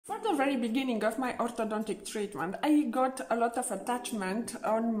the very beginning of my orthodontic treatment, I got a lot of attachment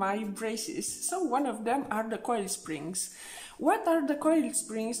on my braces. So one of them are the coil springs. What are the coil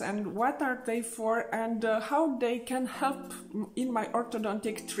springs and what are they for, and how they can help in my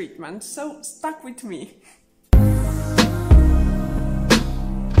orthodontic treatment? So stuck with me.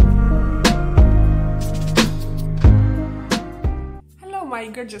 My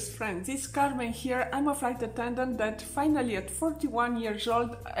gorgeous friends, it's Carmen here. I'm a flight attendant that finally at 41 years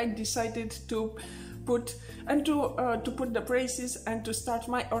old I decided to put the braces and to start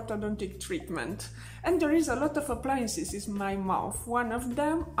my orthodontic treatment. And there is a lot of appliances in my mouth. One of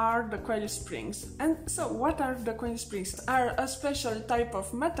them are the coil springs. And so what are the coil springs? Are a special type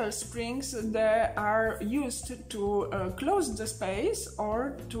of metal springs that are used to close the space,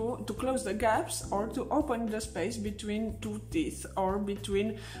 or to close the gaps, or to open the space between two teeth or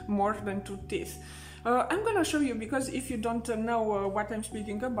between more than two teeth. I'm gonna show you, because if you don't know what I'm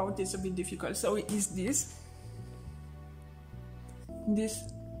speaking about, it's a bit difficult. So it is this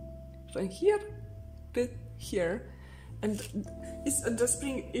right here, here, and it's the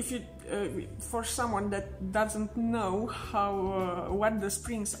spring. If you for someone that doesn't know what the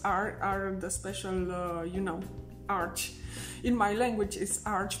springs are the special arch. In my language it's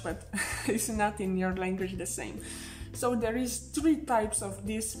arch, but it's not in your language the same. So there is three types of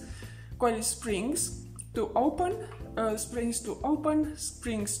these coil springs: to open, springs to open,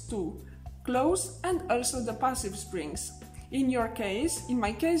 springs to close, and also the passive springs. In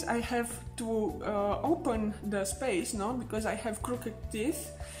my case, I have to open the space, because I have crooked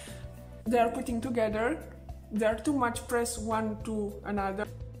teeth. They are putting together, they are too much pressed one to another.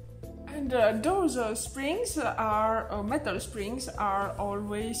 And those springs are metal springs, are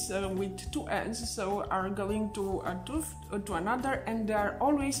always with two ends, so are going to a tooth to another, and they are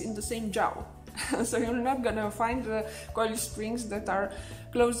always in the same jaw. So you're not gonna find the coil springs that are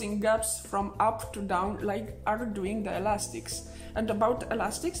closing gaps from up to down like are doing the elastics. And about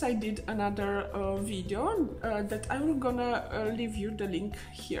elastics, I did another video that I'm gonna leave you the link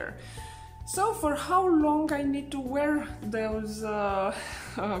here. So for how long I need to wear those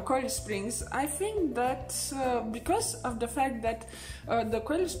coil springs, I think that because of the fact that the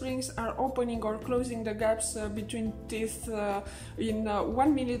coil springs are opening or closing the gaps between teeth in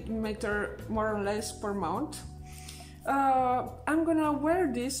 1 millimeter more or less per month, I'm gonna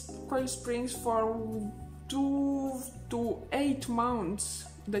wear these coil springs for 2 to 8 months.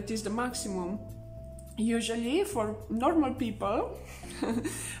 That is the maximum. Usually for normal people,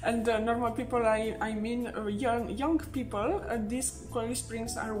 and normal people I mean young people, these coil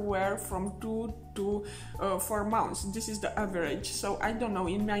springs are wear from 2 to 4 months. This is the average. So I don't know,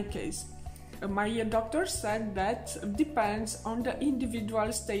 in my case. My doctor said that depends on the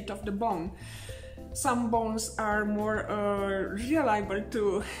individual state of the bone. Some bones are more reliable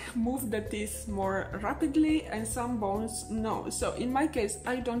to move the teeth more rapidly, and some bones no. So in my case,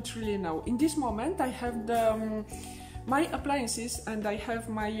 I don't really know. In this moment, I have my appliances and I have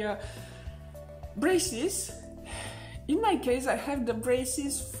my braces. In my case, I have the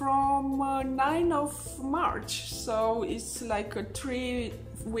braces from 9 of March, so it's like 3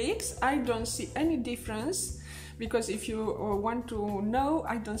 weeks. I don't see any difference. Because if you want to know,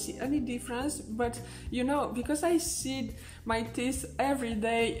 I don't see any difference, but because I see my teeth every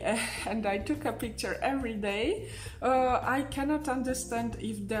day and I took a picture every day, I cannot understand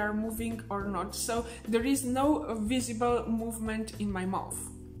if they are moving or not. So there is no visible movement in my mouth.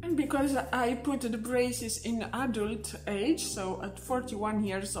 And because I put the braces in adult age, so at 41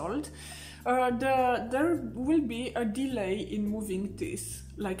 years old, there will be a delay in moving teeth,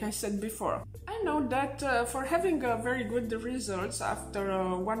 like I said before. I know that for having very good results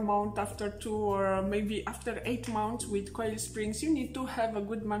after 1 month, after 2, or maybe after 8 months with coil springs, you need to have a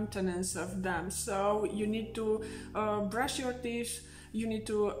good maintenance of them. So you need to brush your teeth, you need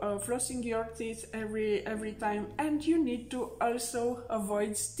to flossing your teeth every time, and you need to also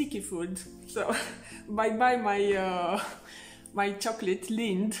avoid sticky food. So bye my chocolate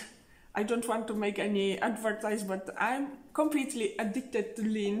Lind. I don't want to make any advertise, but I'm completely addicted to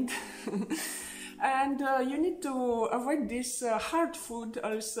Lind. And you need to avoid this hard food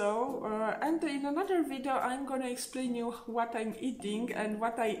also. And in another video, I'm gonna explain you what I'm eating and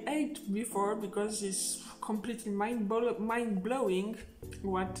what I ate before, because it's completely mind-blowing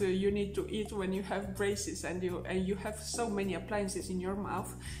what you need to eat when you have braces and you have so many appliances in your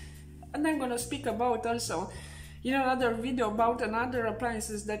mouth. And I'm gonna speak about also in another video about another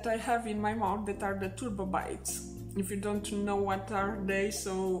appliances that I have in my mouth that are the turbo bites. If you don't know what are they,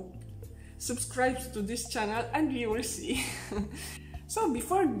 so subscribe to this channel and you will see. So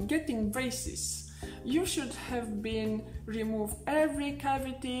before getting braces, you should have been removed every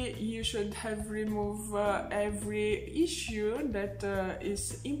cavity, you should have removed every issue that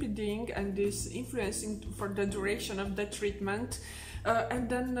is impeding and is influencing for the duration of the treatment. And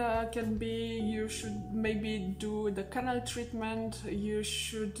then can be, you should maybe do the canal treatment, you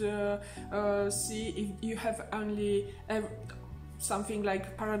should see if you have only something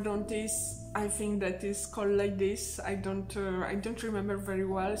like parodontist. I think that is called like this. I don't remember very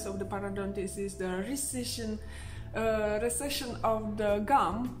well. So the parodontist is the recession of the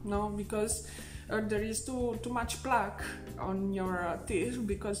gum, no, because there is too much plaque on your teeth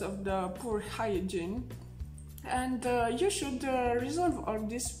because of the poor hygiene. And you should resolve all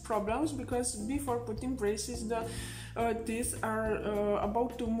these problems, because before putting braces the teeth are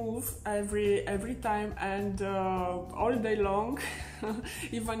about to move every time and all day long,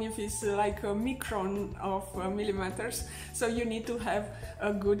 even if it's like a micron of millimeters. So you need to have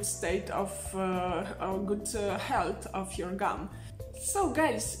a good state of good health of your gum. So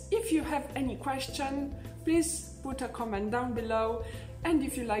guys, if you have any question, please put a comment down below, and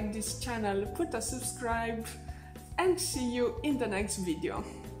if you like this channel, put a subscribe, and see you in the next video.